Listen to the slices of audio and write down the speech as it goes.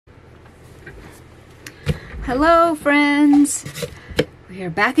Hello friends! We are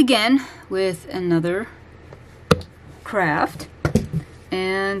back again with another craft.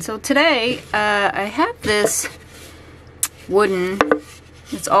 And so today I have this wooden,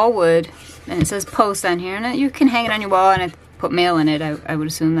 it's all wood, and it says post on here, and you can hang it on your wall and put mail in it. I would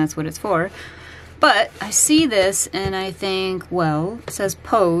assume that's what it's for. But I see this and I think, well, it says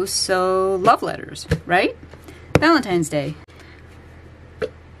post, so love letters, right? Valentine's Day.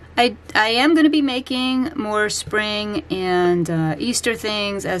 I am going to be making more spring and Easter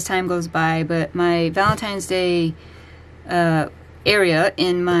things as time goes by, but my Valentine's Day area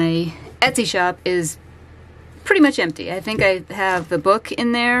in my Etsy shop is pretty much empty. I think I have the book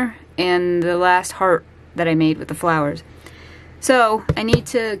in there and the last heart that I made with the flowers. So I need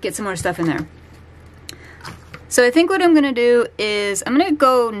to get some more stuff in there. So I think what I'm going to do is I'm going to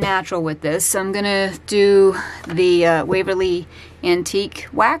go natural with this. So I'm going to do the Waverly Antique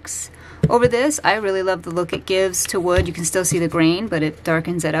wax over this. I really love the look it gives to wood. You can still see the grain, but it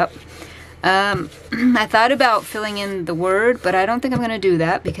darkens it up. I thought about filling in the word, but I don't think I'm going to do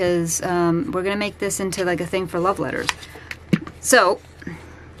that because we're going to make this into like a thing for love letters. So,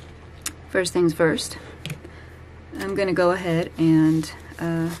 first things first, I'm going to go ahead and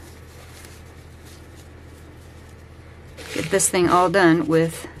get this thing all done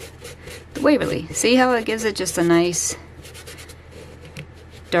with the Waverly. See how it gives it just a nice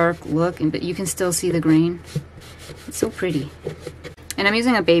dark look, but you can still see the grain. It's so pretty. And I'm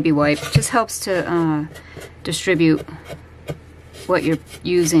using a baby wipe. It just helps to distribute what you're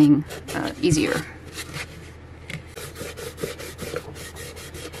using easier.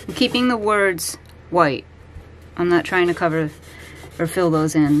 I'm keeping the words white. I'm not trying to cover or fill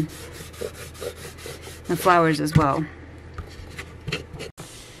those in. The flowers as well.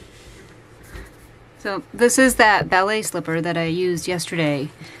 So this is that ballet slipper that I used yesterday.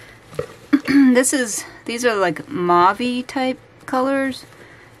 These are like mauve-y type colors.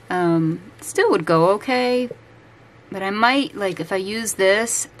 Still would go okay, but I might, like, if I use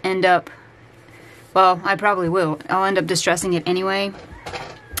this, end up, well, I probably will. I'll end up distressing it anyway.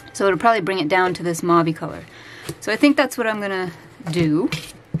 So it'll probably bring it down to this mauve-y color. So I think that's what I'm gonna do.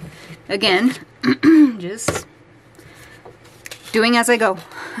 Again, just doing as I go.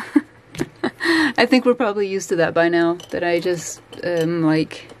 I think we're probably used to that by now, that I just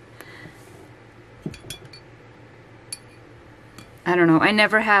like, I don't know, I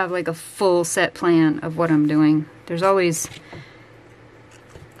never have like a full set plan of what I'm doing. There's always,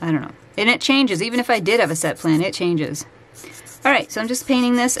 I don't know, and it changes. Even if I did have a set plan, it changes. Alright, so I'm just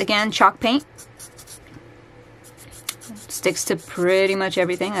painting this, again, chalk paint. Sticks to pretty much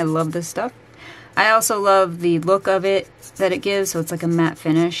everything. I love this stuff. I also love the look of it that it gives, so it's like a matte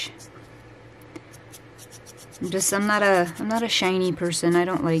finish. I'm not a shiny person. I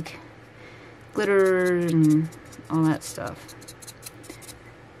don't like glitter and all that stuff.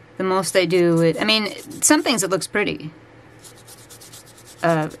 The most I do, I mean, some things it looks pretty.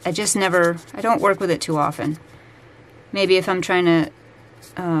 I don't work with it too often. Maybe if I'm trying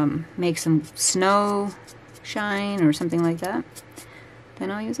to make some snow shine or something like that,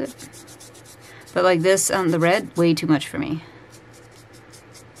 then I'll use it. But like this, the red, way too much for me.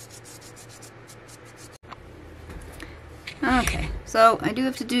 Okay, so I do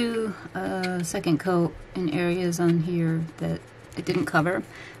have to do a second coat in areas on here that it didn't cover.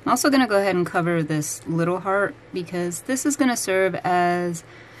 I'm also going to go ahead and cover this little heart because this is going to serve as,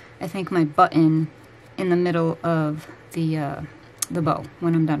 I think, my button in the middle of the bow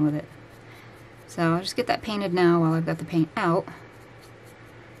when I'm done with it. So I'll just get that painted now while I've got the paint out.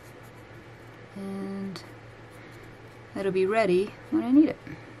 And that'll be ready when I need it.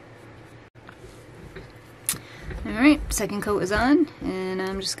 Alright, second coat is on, and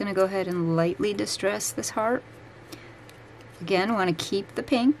I'm just going to go ahead and lightly distress this heart. Again, want to keep the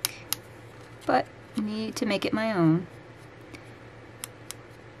pink, but need to make it my own.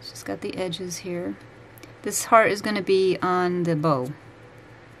 It's just got the edges here. This heart is going to be on the bow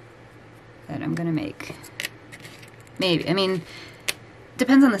that I'm going to make. Maybe, I mean,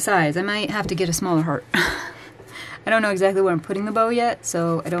 depends on the size. I might have to get a smaller heart. I don't know exactly where I'm putting the bow yet,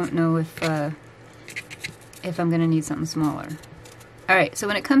 so I don't know if I'm going to need something smaller. Alright, so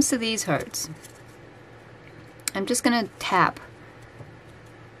when it comes to these hearts, I'm just going to tap.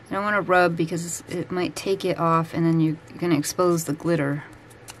 I don't want to rub because it might take it off and then you're going to expose the glitter.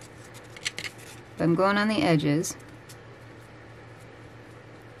 But I'm going on the edges.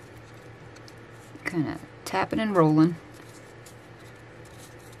 Kind of tapping and rolling.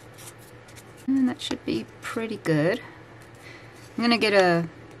 And that should be pretty good. I'm going to get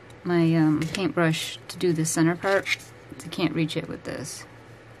my paintbrush to do the center part. I can't reach it with this.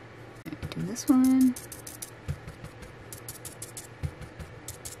 do this one.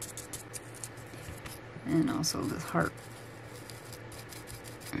 And also this heart.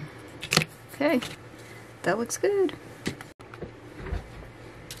 Okay, that looks good.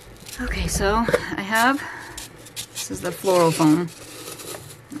 Okay, so I have, this is the floral foam,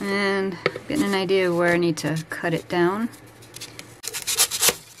 and I'm getting an idea of where I need to cut it down.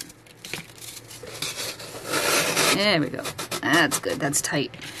 There we go. That's good, that's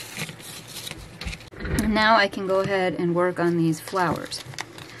tight. And now I can go ahead and work on these flowers.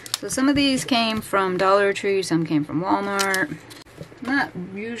 So some of these came from Dollar Tree, some came from Walmart. I'm not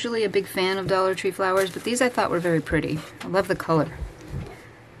usually a big fan of Dollar Tree flowers, but these I thought were very pretty. I love the color.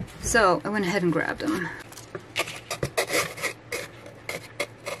 So I went ahead and grabbed them.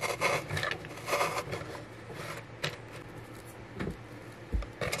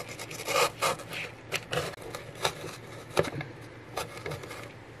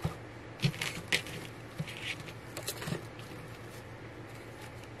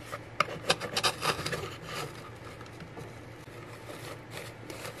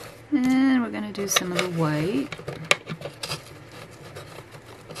 And we're going to do some of the white.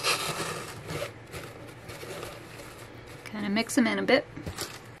 Kind of mix them in a bit.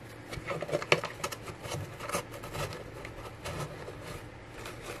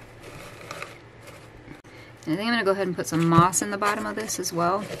 And I think I'm going to go ahead and put some moss in the bottom of this as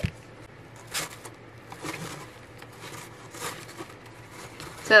well.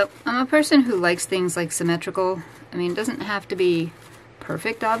 So I'm a person who likes things like symmetrical. I mean, it doesn't have to be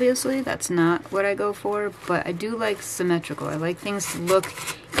perfect, obviously. That's not what I go for, but I do like symmetrical. I like things to look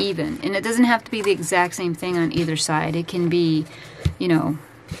even, and it doesn't have to be the exact same thing on either side. It can be, you know,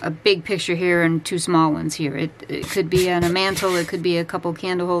 a big picture here and two small ones here. It could be on a mantle, it could be a couple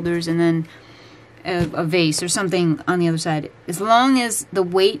candle holders, and then a vase or something on the other side. As long as the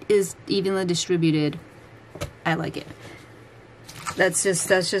weight is evenly distributed, I like it. That's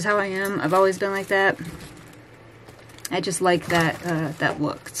just how I am. I've always been like that. I just like that that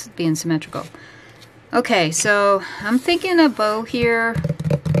look, it's being symmetrical. Okay, so I'm thinking a bow here,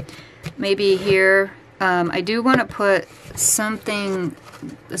 maybe here. I do want to put something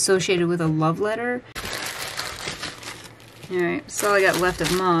associated with a love letter. Alright, that's all I got left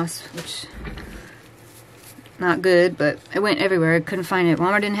of moss, which not good, but it went everywhere. I couldn't find it.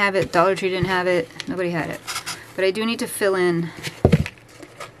 Walmart didn't have it, Dollar Tree didn't have it, nobody had it. But I do need to fill in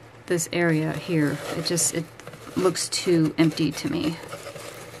this area here. It looks too empty to me.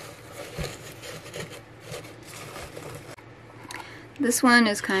 This one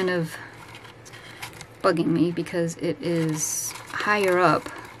is kind of bugging me because it is higher up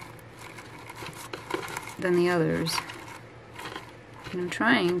than the others. And I'm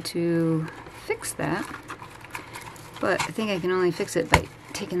trying to fix that, but I think I can only fix it by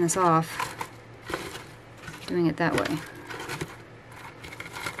taking this off, doing it that way.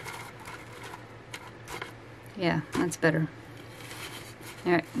 Yeah, that's better.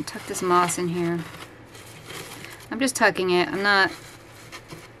 Alright, tuck this moss in here. I'm just tucking it. I'm not...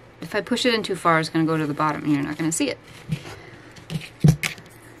 If I push it in too far, it's going to go to the bottom and you're not going to see it.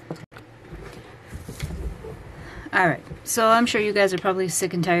 Alright, so I'm sure you guys are probably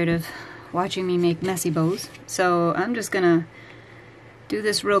sick and tired of watching me make messy bows. So I'm just going to do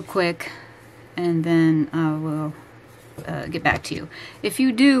this real quick and then I will get back to you. If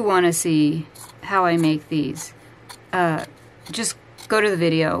you do want to see how I make these, just go to the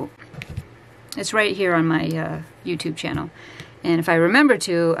video. It's right here on my YouTube channel. And if I remember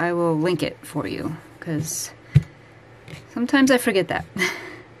to, I will link it for you, because sometimes I forget that.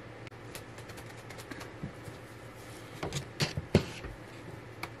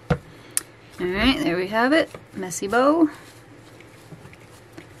 Alright, there we have it. Messy bow.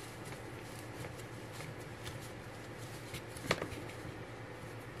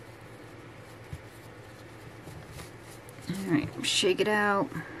 Alright, shake it out.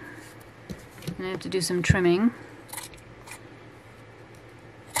 And I have to do some trimming.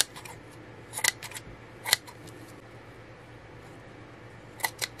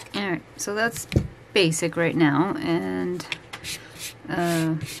 Alright, so that's basic right now, and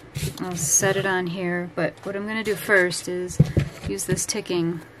I'll set it on here, but what I'm going to do first is use this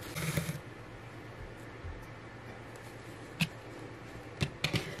ticking.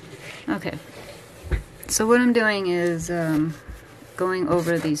 Okay, so what I'm doing is going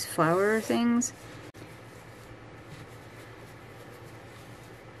over these flower things.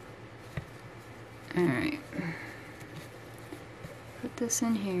 Alright. Put this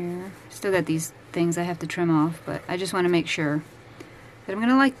in here. Still got these things I have to trim off, but I just want to make sure that I'm going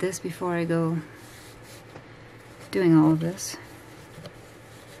to like this before I go doing all of this.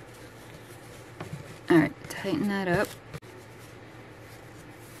 Alright, tighten that up.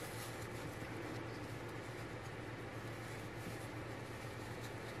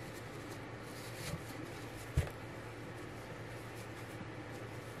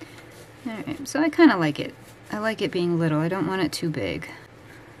 Alright, so I kind of like it. I like it being little. I don't want it too big.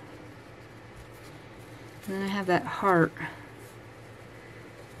 And then I have that heart.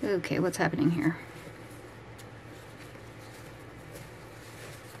 Okay, what's happening here?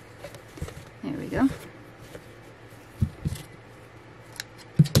 There we go.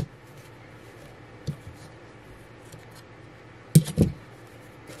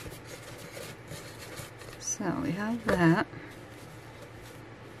 So we have that.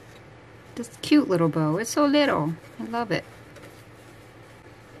 This cute little bow. It's so little. I love it.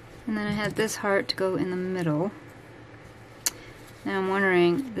 And then I had this heart to go in the middle. Now I'm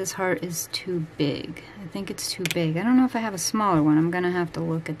wondering, this heart is too big. I think it's too big. I don't know if I have a smaller one. I'm gonna have to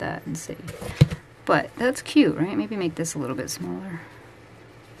look at that and see. But that's cute, right? Maybe make this a little bit smaller.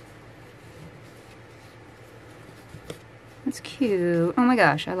 That's cute. Oh my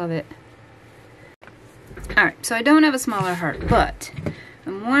gosh, I love it. Alright, so I don't have a smaller heart, but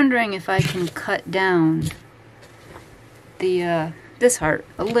I'm wondering if I can cut down the this heart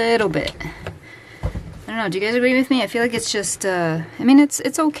a little bit. I don't know, do you guys agree with me? I feel like it's just, I mean,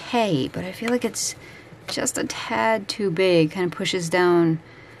 it's okay, but I feel like it's just a tad too big. Kind of pushes down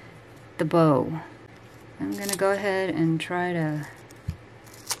the bow. I'm gonna go ahead and try to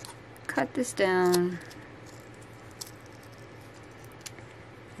cut this down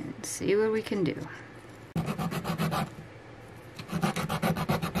and see what we can do.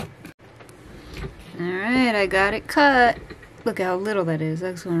 Alright, I got it cut. Look how little that is.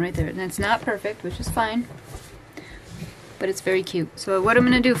 That's one right there. And it's not perfect, which is fine. But it's very cute. So what I'm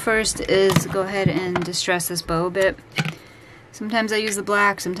going to do first is go ahead and distress this bow a bit. Sometimes I use the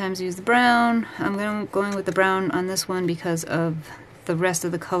black, sometimes I use the brown. I'm going with the brown on this one because of the rest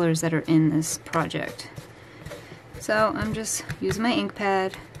of the colors that are in this project. So I'm just using my ink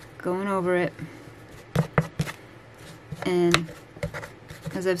pad, going over it. And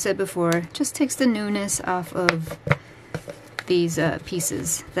as I've said before, it just takes the newness off of these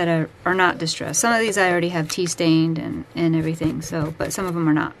pieces that are not distressed. Some of these I already have tea stained and everything, so, but some of them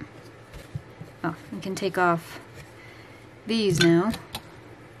are not. Oh, we can take off these now.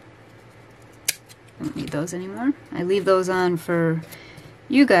 Don't need those anymore. I leave those on for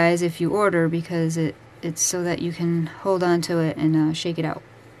you guys if you order, because it's so that you can hold on to it and shake it out.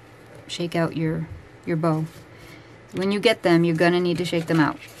 Shake out your bow. When you get them, you're gonna need to shake them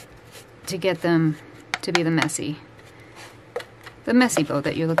out to get them to be the messy bow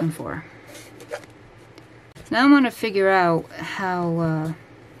that you're looking for. So now I want to figure out how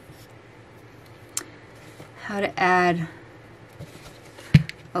to add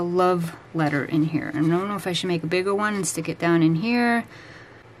a love letter in here. I don't know if I should make a bigger one and stick it down in here.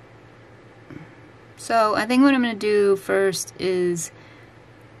 So I think what I'm going to do first is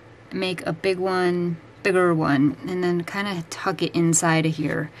make a bigger one, and then kind of tuck it inside of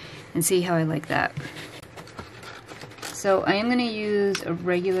here and see how I like that. So I am going to use a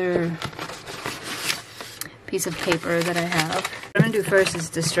regular piece of paper that I have. What I'm going to do first is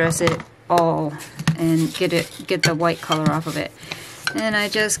distress it all and get the white color off of it. And I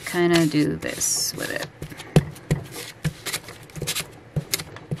just kind of do this with it.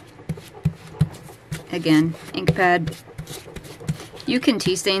 Again, ink pad. You can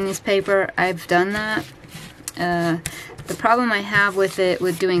tea stain this paper. I've done that. The problem I have with it,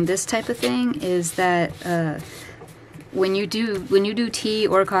 with doing this type of thing, is that when you do tea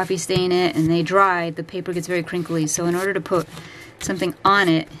or coffee stain it and they dry, the paper gets very crinkly. So in order to put something on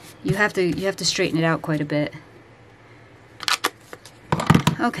it, you have to straighten it out quite a bit.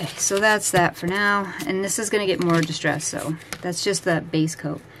 Okay, so that's that for now, and this is gonna get more distressed. So that's just that base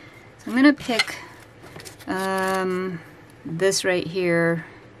coat. So I'm gonna pick this right here.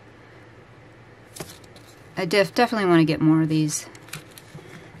 I definitely want to get more of these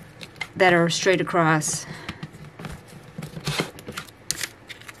that are straight across.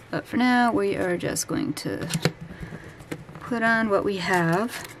 But for now, we are just going to put on what we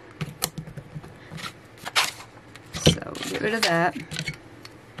have. So get rid of that.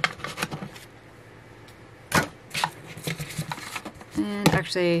 And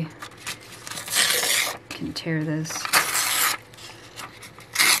actually, I can tear this.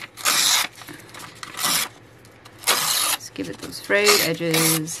 Give it those frayed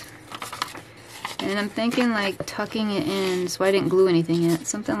edges. And I'm thinking like tucking it in so I didn't glue anything in it.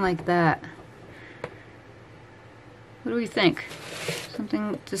 Something like that. What do we think?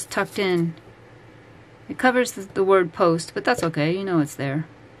 Something just tucked in. It covers the word post, but that's okay. You know it's there.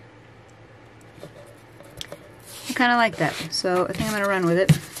 kind of like that. So I think I'm going to run with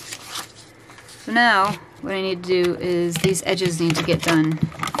it. So now what I need to do is these edges need to get done.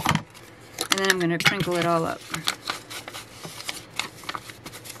 And then I'm going to crinkle it all up.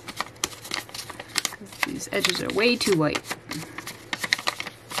 These edges are way too white.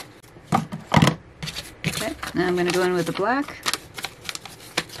 Okay, now I'm going to go in with the black.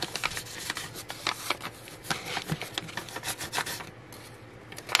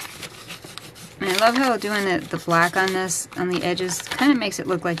 And I love how doing the black on this, on the edges, kind of makes it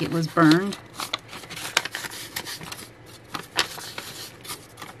look like it was burned.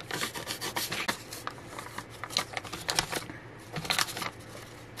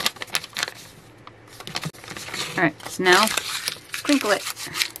 Alright, so now crinkle it.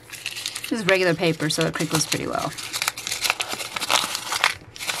 This is regular paper, so it crinkles pretty well.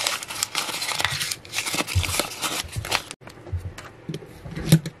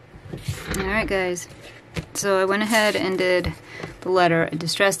 Alright guys, so I went ahead and did the letter. I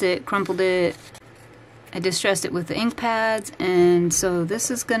distressed it, crumpled it, I distressed it with the ink pads, and so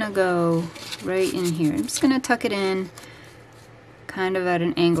this is going to go right in here. I'm just going to tuck it in kind of at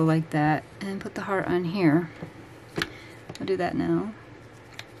an angle like that and put the heart on here. I'll do that now.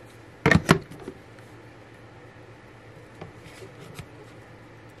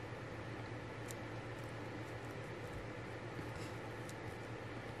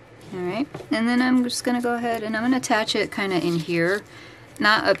 Alright, and then I'm just going to go ahead and I'm going to attach it kind of in here,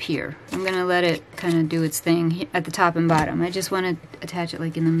 not up here. I'm going to let it kind of do its thing at the top and bottom. I just want to attach it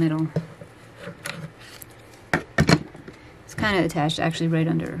like in the middle. It's kind of attached actually right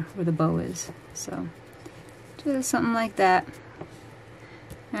under where the bow is. So, just something like that.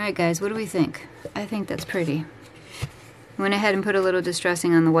 Alright guys, what do we think? I think that's pretty. I went ahead and put a little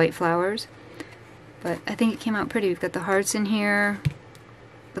distressing on the white flowers, but I think it came out pretty. We've got the hearts in here,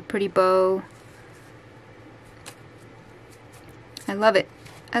 the pretty bow. I love it.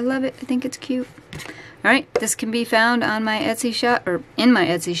 I love it. I think it's cute. Alright, this can be found on my Etsy shop, or in my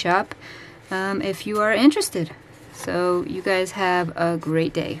Etsy shop, if you are interested. So you guys have a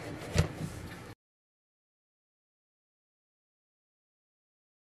great day.